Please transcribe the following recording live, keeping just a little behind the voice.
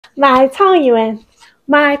买汤圆，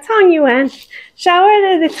买汤圆，少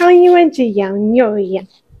儿的汤圆这样又样。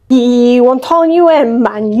一碗汤圆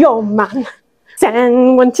慢又慢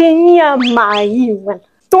，3碗钱要买一碗。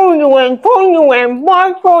汤圆，汤圆，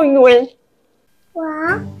买汤圆。我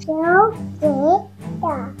有几个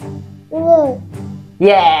你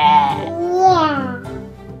耶！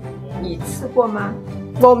你吃过吗？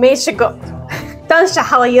我没吃过，但是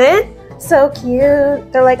好圆。So cute.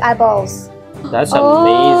 They're like eyeballs. That's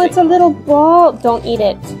Oh, it's a amazing. little ball. Don't eat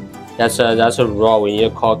it. That's a raw. We need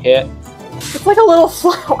to cook it. It's like a little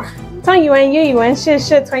flower. 汤圆、月圆、事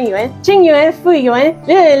事团圆，金圆、福圆、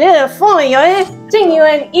日日丰圆，金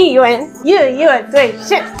圆、一圆，日日对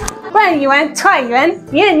线，万圆、团圆，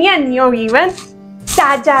年年有一圆，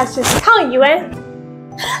大家是汤圆。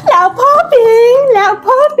老婆饼，老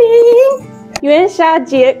婆饼，元宵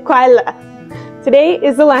节快乐！ Today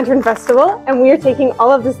is the Lantern Festival, and we are taking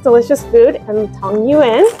all of this delicious food and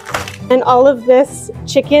Tangyuan and all of this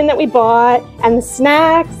chicken that we bought and the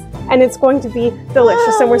snacks, and it's going to be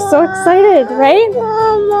delicious, and we're so excited, right?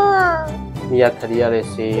 Mama. Yeah,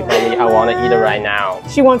 Mommy, I want to eat it right now.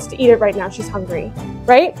 She wants to eat it right now. She's hungry,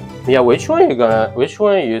 right? Yeah, which one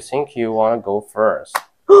you think you want to go first?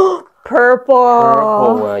 Purple.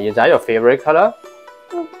 Purple one. Is that your favorite color?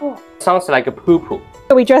 Sounds like a poo-poo.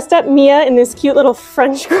 So we dressed up Mia in this cute little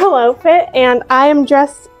French girl outfit, and I am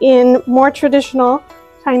dressed in more traditional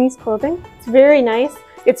Chinese clothing. It's very nice.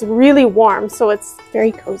 It's really warm, so it's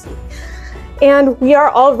very cozy. And we are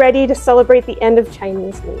all ready to celebrate the end of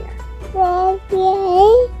Chinese New Year.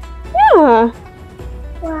 Baby. Yeah.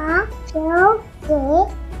 我有几个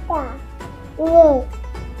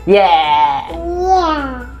你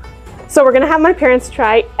Yeah. So we're gonna have my parents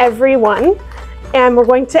try every one, and we're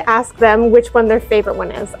going to ask them which one their favorite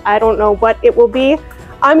one is. I don't know what it will be.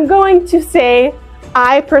 I'm going to say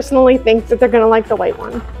I personally think that they're gonna like the white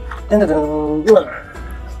one.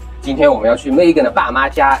 今天我们要去 Megan 的爸妈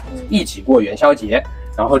家一起过元宵节，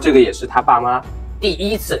然后这个也是他爸妈第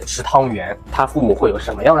一次吃汤圆，他父母会有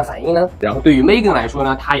什么样的反应呢？然后对于 Megan 来说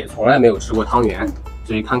呢，他也从来没有吃过汤圆，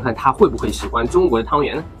所以看看他会不会喜欢中国的汤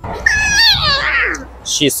圆呢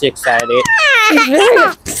 ？She's excited.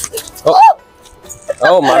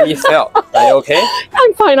 Oh, mommy fell. Are you okay?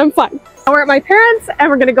 I'm fine, I'm fine. We're at my parents, and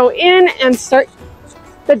we're gonna go in and start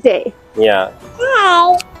the day. Yeah.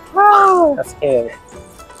 Hi. Oh. That's good.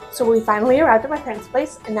 So we finally arrived at my parents'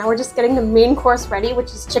 place, and now we're just getting the main course ready,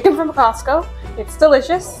 which is chicken from Costco. It's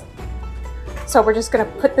delicious. So we're just gonna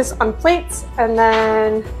put this on plates and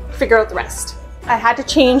then figure out the rest. I had to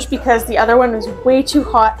change because the other one was way too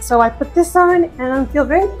hot, so I put this on and I feel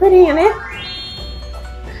very pretty in it.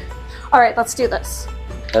 All right, let's do this.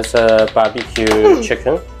 That's a barbecue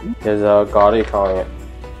chicken. There's a garlic on it.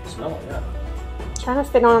 Smell it, yeah. Trying to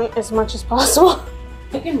fit on as much as possible.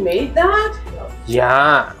 You made that?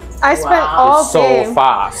 Yeah. I spent all So day.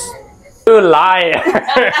 fast. You liar.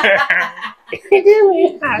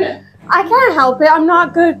 I can't help it. I'm not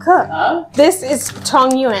a good cook. Huh? This is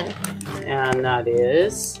Tangyuan. And that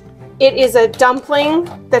is? It is a dumpling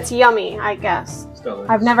that's yummy, I guess.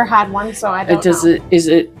 I've never had one, so I don't know. Is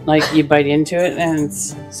it like you bite into it and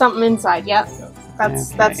it's... Something inside, yep. Okay.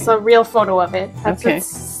 That's a real photo of it. Okay.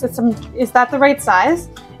 Is that the right size?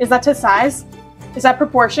 Is that to size? Is that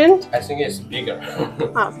proportioned? I think it's bigger.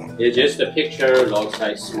 Oh, okay. It's just the picture looks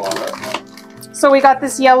like smaller. So we got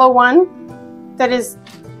this yellow one that is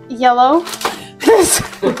yellow.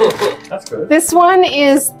 That's good. This one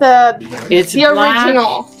is It's the black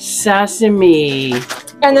original. sesame.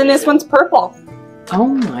 And then this one's purple. Oh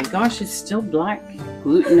my gosh, it's still black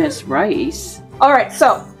glutinous rice. All right,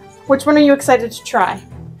 so which one are you excited to try?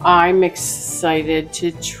 I'm excited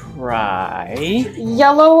to try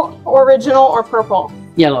Yellow, original, or purple?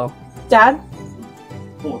 yellow. Dad?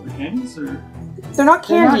 Oh, the candies or? They're not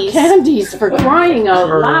They're not candies. candies for crying out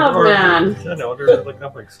loud, man. Yeah, no, they're like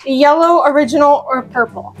cupcakes. Yellow, original, or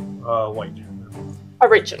purple? White.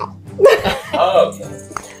 Original. Oh, okay.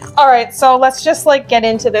 All right, so let's just like get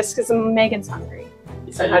into this because Megan's hungry.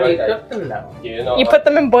 So how do you cook them though? You put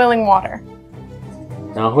them in boiling water.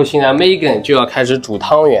 然后现在 Megan 就要开始煮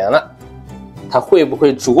汤圆了，她会不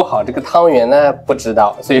会煮好这个汤圆呢？不知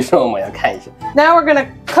道，所以说我们要看一下。 Now we're gonna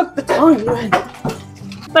cook the tangyuan.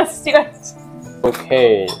 Let's do it.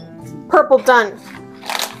 Okay. Purple done.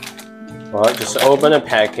 Well, just open the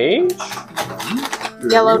package.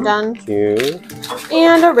 Yellow done. Two.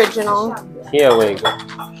 And original. Here we go.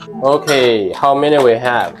 Okay, how many we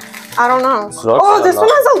have? I don't know. Looks Oh, this a one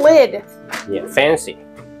lot. has a lid. Yeah, fancy.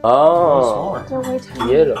 Oh, They're way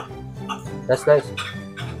tiny. yellow. That's nice.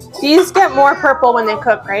 These get more purple when they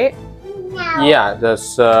cook, right? now. Yeah,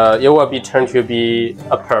 this it will be turned to be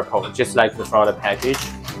a purple, just like the front of the package.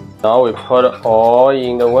 Now we put it all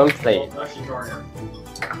in the one plate.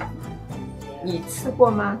 你吃过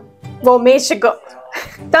吗？我没吃过，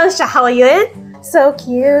但是好圆 ，so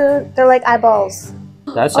cute. They're like eyeballs.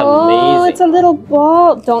 That's Oh, it's a amazing. little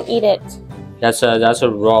ball. Don't eat it. That's a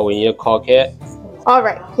raw. We need to cook it. All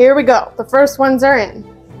right, here we go. The first ones are in.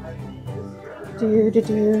 Do.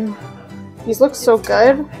 These look so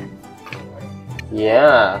good.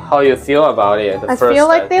 Yeah. How you feel about it? The I first feel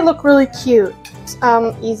like time? they look really cute.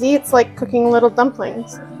 Easy. It's like cooking little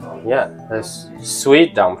dumplings. Yeah, that's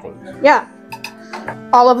sweet dumplings. Yeah.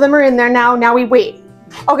 All of them are in there now. Now we wait.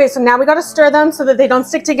 Okay, so now we gotta stir them so that they don't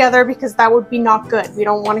stick together because that would be not good. We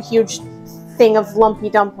don't want a huge thing of lumpy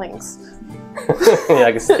dumplings.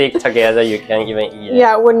 Like stick together, you can't even eat it.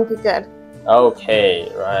 Yeah, it wouldn't be good.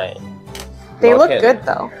 Okay, right. They look Okay. good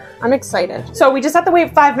though. I'm excited. So we just have to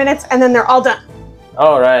wait 5 minutes and then they're all done.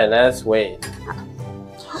 All right, let's wait.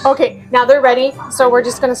 Okay, now they're ready. So we're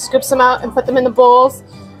just gonna scoop some out and put them in the bowls.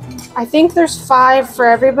 I think there's 5 for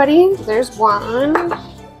everybody. There's 1.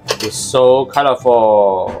 It's so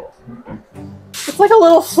colorful. It's like a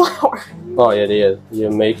little flower. Oh, it is. You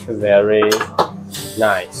make it very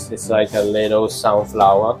nice. It's like a little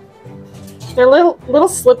sunflower. They're little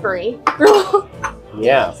slippery.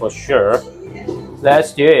 Yeah, for sure.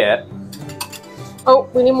 Let's do it. Oh,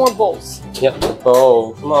 we need more bowls. Yep, the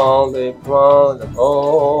bowl. Come on, babe. Come on, the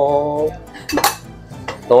bowl.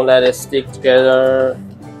 Don't let it stick together.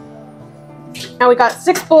 Now we got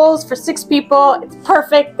 6 bowls for 6 people. It's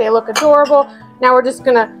perfect. They look adorable. Now we're just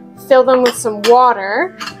gonna fill them with some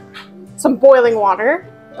water, some boiling water.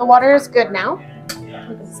 The water is good now.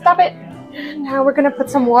 Stop it. Now we're gonna put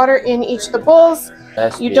some water in each of the bowls.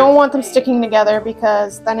 Let's You do don't want them sticking together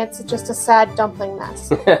because then it's just a sad dumpling mess.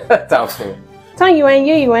 it. Dumpling. 汤圆、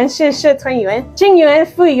月圆、事事团圆，正圆、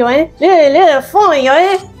复圆，日日凤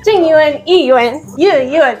圆，正圆一圆，日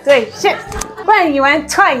日对胜，半圆、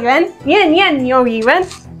团圆，年年有一圆，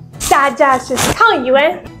家家是汤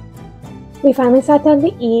圆。We finally sat down to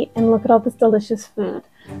eat and look at all this delicious food.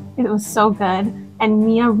 It was so good, and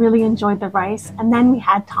Mia really enjoyed the rice. And then we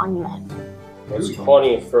had tangyuan. Let's call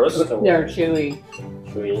it first. They're chewy.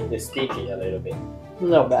 Chewy. It's sticky a little bit. A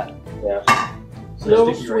little bit. Yeah, It's a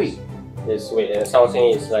little sweet. it's sweet. And something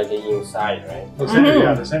is like inside, right? The center,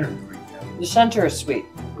 yeah, the center is sweet. Yeah. The center is sweet.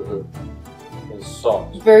 It's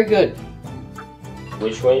soft. It's very good.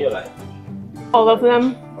 Which one you like? All of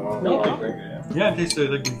them. No, very good. Yeah, it tastes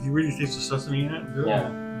like you really taste the sesame in it. Yeah.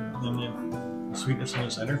 And then the sweetness in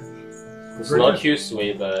the center. It's Very not good. too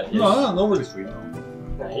sweet, but it's No, not really sweet.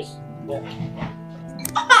 No. nice. Yeah.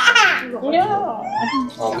 Yeah.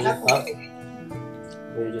 Oh,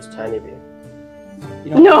 maybe just tiny bit.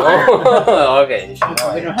 You don't No. Oh, okay. You should We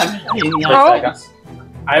try. don't have any It's Oh. like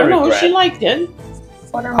I Oh, no, she regret. liked it.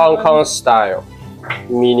 Hong Kong style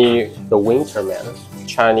mini the winter melon.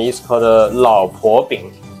 Chinese called a 老婆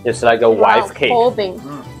饼. It's like a wife cake. Holding.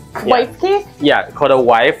 Yeah. Wife cake? Yeah, called a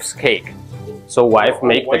wife's cake. So wife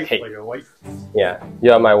make the Wife, cake. Like a wife. Yeah,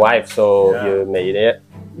 you are my wife, so Yeah. you made it.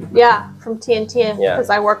 Yeah, from TNT Yeah. because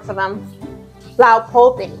I work for them. Lao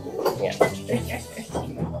Po Bing. Yeah.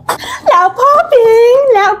 Lao Po Bing,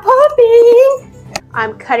 Lao Po Bing.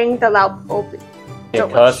 I'm cutting the Lao Po Bing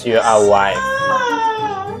Because you are wife.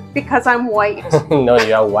 because I'm white. No,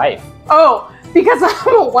 you are wife. Oh, because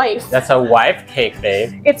I'm a wife. That's a wife cake,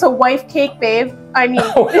 babe. It's a wife cake, babe. I mean,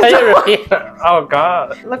 Why you repeat? Oh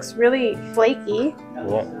God. it looks really flaky.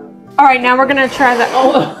 Yeah. All right, now we're gonna try the.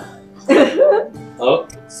 Oh, Oh.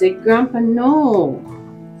 Say, Grandpa, no.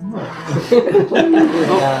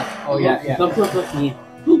 Oh yeah. Look.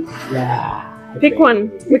 Yeah. pick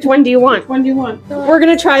one. Which one do you want? Which one do you want? We're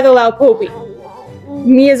gonna try the Lao Po Bing.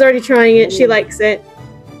 Mia's already trying it. She likes it.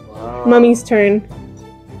 Wow. Mommy's turn.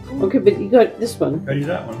 Okay, but you got this one. Gotta use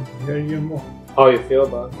that one. You gotta use more. How you feel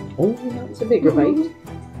about it? Oh, that's a bigger bite.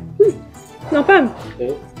 Not bad.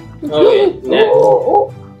 Okay. Okay. Next.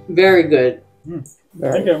 Very good.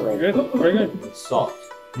 Thank you. Very good. Very good. Soft.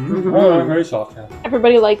 Mm-hmm. Oh, very soft. Yeah.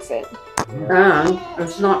 Everybody likes it. And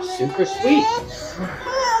it's not super sweet.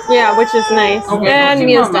 Yeah, which is nice. Okay, And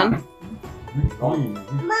what's your Mia's mama? done. Mm.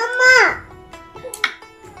 Mama.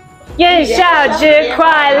 元宵节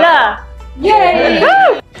快乐! Yay!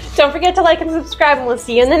 Woo! Don't forget to like and subscribe, and we'll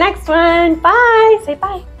see you in the next one. Bye! Say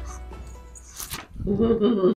bye.